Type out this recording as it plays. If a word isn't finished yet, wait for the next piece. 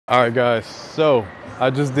All right, guys, so I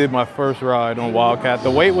just did my first ride on Wildcat.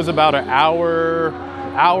 The wait was about an hour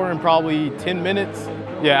and probably 10 minutes.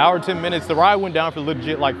 Yeah, hour, 10 minutes. The ride went down for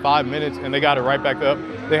legit like 5 minutes and they got it right back up.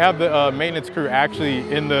 They have the maintenance crew actually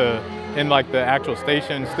in like the actual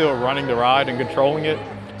station still running the ride and controlling it.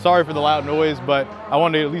 Sorry for the loud noise, but I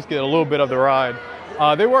wanted to at least get a little bit of the ride.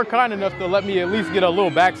 They were kind enough to let me at least get a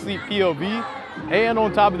little backseat POV. And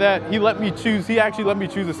on top of that, he actually let me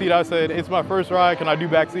choose a seat. I said, it's my first ride, can I do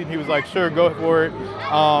backseat? And he was like, sure, go for it.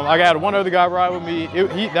 I got one other guy ride with me.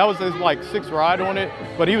 That was his like 6th ride on it,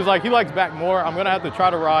 but he was like, he likes back more. I'm gonna have to try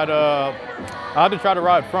to ride, I have to try to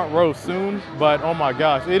ride front row soon, but oh my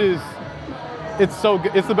gosh, it's so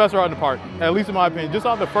good. It's the best ride in the park, at least in my opinion. Just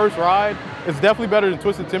off the first ride, it's definitely better than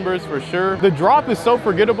Twisted Timbers for sure. The drop is so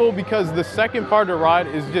forgettable because the second part of the ride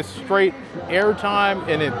is just straight airtime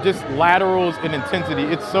and it just laterals in intensity.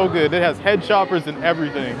 It's so good. It has head choppers and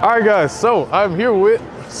everything. All right, guys, so I'm here with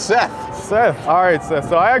Seth. All right, Seth.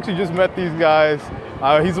 So I actually just met these guys.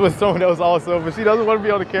 He's with someone else also, but she doesn't want to be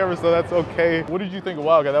on the camera, so that's okay. What did you think of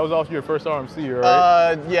Wildcat? That was also your first RMC,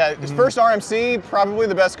 right? Yeah, first RMC, probably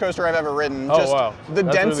the best coaster I've ever ridden. Oh, wow. The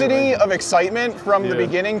density really of excitement from the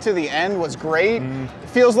beginning to the end was great. It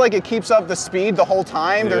feels like it keeps up the speed the whole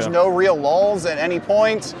time. There's no real lulls at any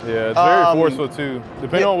point. Yeah, it's very forceful too.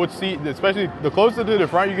 Depending on which seat, especially the closer to the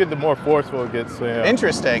front you get, the more forceful it gets. So, yeah.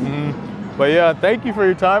 Interesting. But yeah, thank you for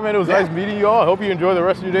your time, man. It was nice meeting you all. I hope you enjoy the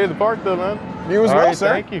rest of your day at the park though, man. You as well,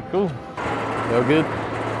 sir. Thank you, cool. So good.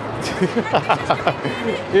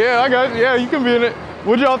 Yeah, I got you. Yeah, you can be in it.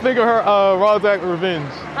 What'd y'all think of her Wildcat Revenge?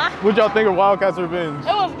 Huh? What'd y'all think of Wildcat's Revenge? It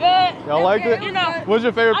was good. Y'all liked it? You know. What's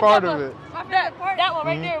your favorite part of it? My favorite part? That one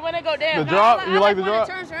right there, when it go down. The drop? You like the drop?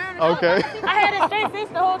 Okay. I had a straight face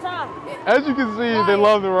the whole time. As you can see, they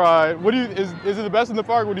love the ride. What do you, is it the best in the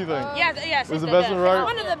park? What do you think? Yes, it's the best in the ride?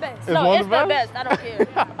 One of the best. It's one of the best? I don't care.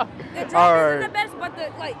 The drop isn't the best,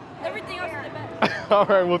 but everything else is the best. All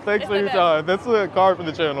right, well, thanks for your time. That's a card for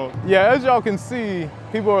the channel. Yeah, as y'all can see,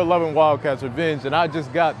 people are loving Wildcat's Revenge, and I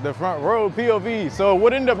just got the front row POV. So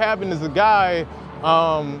what ended up happening is the guy,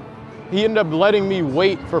 he ended up letting me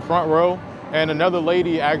wait for front row, and another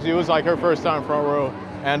lady, actually, it was like her first time front row,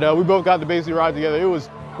 and we both got to basically ride together. It was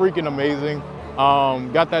freaking amazing.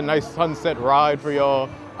 Got that nice sunset ride for y'all.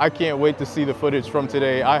 I can't wait to see the footage from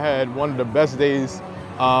today. I had one of the best days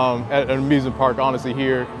at an amusement park, honestly,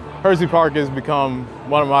 here. Hersheypark has become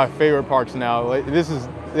one of my favorite parks now. Like, this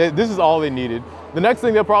is all they needed. The next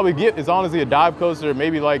thing they'll probably get is honestly a dive coaster.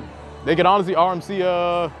 Maybe like they could honestly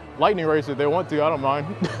RMC Lightning Racer if they want to. I don't mind.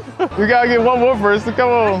 We gotta get one more first. So come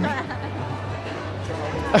on.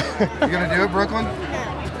 You gonna do it, Brooklyn?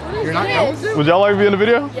 You're not going to? Would y'all like to be in the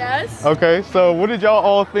video? Yes. Okay. So what did y'all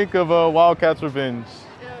all think of Wildcat's Revenge?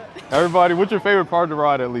 Everybody, what's your favorite part of the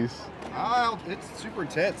ride at least? It's super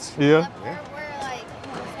intense. Yeah.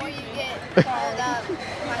 Before you get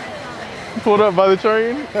pulled up by the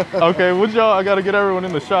train. Pulled up by the train? Okay, what y'all, I gotta get everyone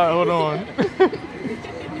in the shot, hold on.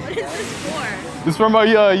 What is this for? This is from my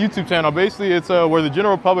YouTube channel. Basically, it's where the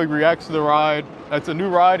general public reacts to the ride. It's a new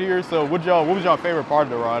ride here, so what was y'all favorite part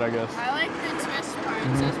of the ride, I guess? I like the twist part.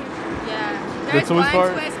 Yeah. There's the twist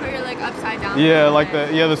part? twist where you're like upside down. Yeah, like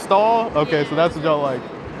the stall? Okay, so that's what y'all like.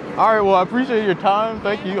 All right, well, I appreciate your time.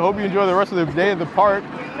 Thank you. Hope you enjoy the rest of the day at the park.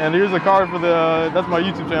 And here's a card for that's my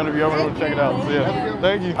YouTube channel if you ever want to check it out. So yeah,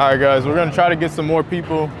 thank you. All right, guys, we're gonna try to get some more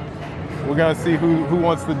people. We're gonna see who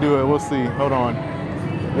wants to do it. We'll see, hold on.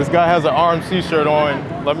 This guy has an RMC shirt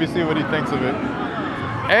on. Let me see what he thinks of it.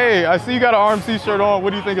 Hey, I see you got an RMC shirt on. What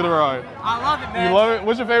do you think of the ride? I love it, man. You love it?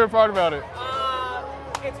 What's your favorite part about it?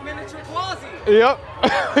 It's miniature quasi. Yep.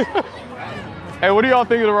 Hey, what do y'all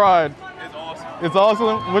think of the ride? It's awesome. It's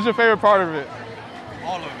awesome? What's your favorite part of it?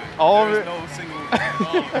 All of it. All of it? No single.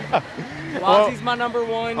 All of it. Quasi's my number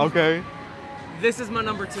one. Okay. This is my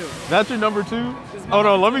number 2. That's your number 2? Hold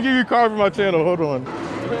on, let me give you a card for my channel. Hold on.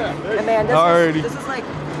 And man, this is like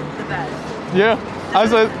the best. Yeah.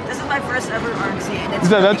 This is my first ever RMC. And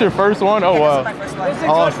that's your first one? Oh, wow. This is my first one. This is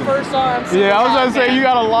Awesome. my first RMC. Yeah, I was going to say, you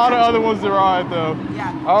got a lot of other ones to ride, though.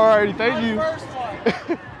 Yeah. All righty, thank you. First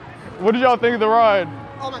one. What did y'all think of the ride?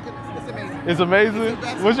 Oh my goodness, it's amazing. It's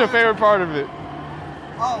amazing? What's your favorite part of it?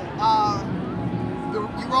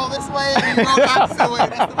 You roll this way and you roll back this way.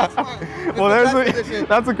 That's the best part. Well,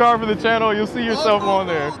 that's a card for the channel. You'll see yourself on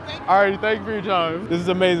there. All right, thank you for your time. This is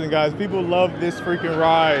amazing, guys. People love this freaking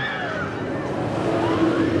ride.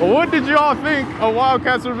 Well, what did y'all think of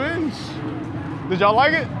Wildcat's Revenge? Did y'all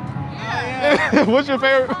like it? Yeah. What's your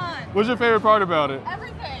favorite part about it?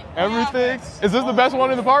 Everything. Everything? Is this the best one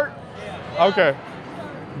in the park? Yeah. Okay.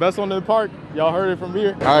 Best one in the park. Y'all heard it from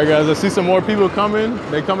here. All right, guys, I see some more people coming.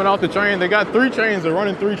 They coming off the train. They got 3 trains. They're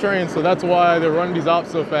running 3 trains, so that's why they're running these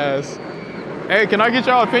ops so fast. Hey, can I get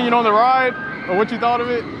y'all opinion on the ride or what you thought of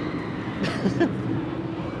it?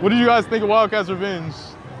 What did you guys think of Wildcat's Revenge?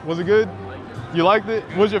 Was it good? You liked it?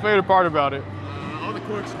 What's your favorite part about it? All the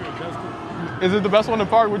corkscrews, that's cool. Is it the best one in the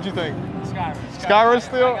park? What'd you think? Skyrim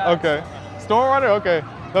still? Okay. Storm Rider? Okay.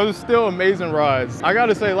 Those are still amazing rides. I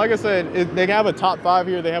gotta say, like I said, they have a top 5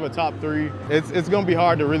 here. They have a top 3. It's gonna be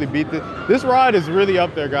hard to really beat this. This ride is really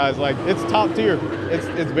up there, guys. Like, it's top tier.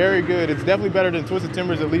 It's very good. It's definitely better than Twisted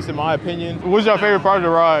Timbers, at least in my opinion. What's your favorite part of the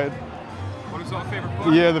ride? What is our favorite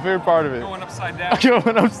part? Yeah, the favorite part of it. Going upside down.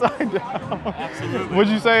 Going upside down. Absolutely. Would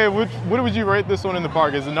you say, what would you rate this one in the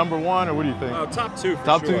park? Is it number 1 or what do you think? Top 2 for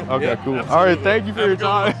Top sure. 2? Okay, Yeah, cool. absolutely. All right, thank you for your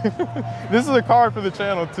time. This is a card for the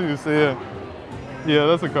channel too, so yeah. Yeah,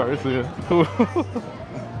 that's a card, so yeah. Cool.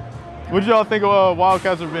 What y'all think of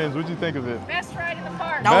Wildcat's Revenge? What'd you think of it? Best ride in the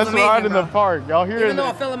park. That was Best amazing, ride in bro. the park. Y'all hear Even it? though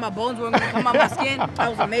I feel like my bones weren't gonna come out my skin, that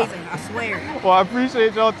was amazing, I swear. Well, I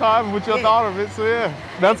appreciate y'all time and what y'all thought of it, so yeah.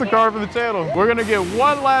 That's a card for the channel. We're gonna get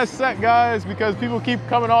one last set, guys, because people keep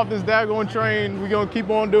coming off this daggone train. We're gonna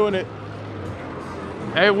keep on doing it.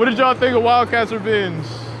 Hey, what did y'all think of Wildcat's Revenge?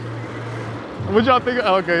 What y'all think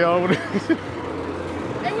of, okay, y'all.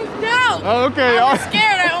 It was dope. Oh, okay, I y'all. was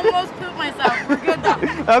scared. I almost pooped myself. We're good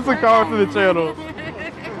though. That's a card for the channel.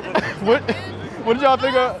 What did y'all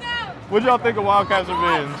think of? What did y'all think of Wildcat's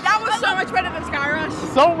Revenge? That was so much better than Sky Rush.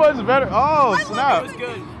 So much better. Oh, snap. It was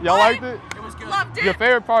good. Y'all liked it? It was good. Loved it. Your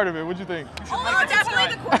favorite part of it, what'd you think? Oh,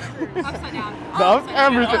 definitely the corkscrew. Upside down.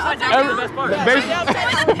 Everything. Upside down. Every- Best part.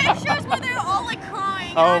 The pictures where they're all like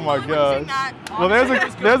crying. Oh my gosh. Well,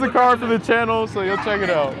 there's a card for the channel, so you'll check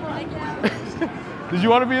it out. Did you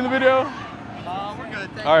want to be in the video? We're good.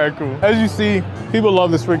 All right, cool. As you see, people love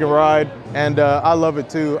this freaking ride, and I love it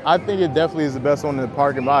too. I think it definitely is the best one in the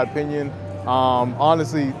park, in my opinion.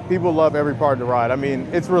 Honestly, people love every part of the ride. I mean,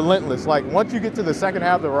 it's relentless. Like, once you get to the second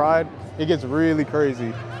half of the ride, it gets really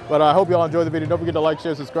crazy. But I hope y'all enjoyed the video. Don't forget to like,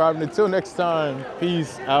 share, subscribe, and until next time,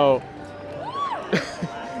 peace out.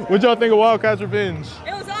 What y'all think of Wildcat's Revenge?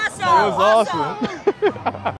 It was awesome. It was awesome.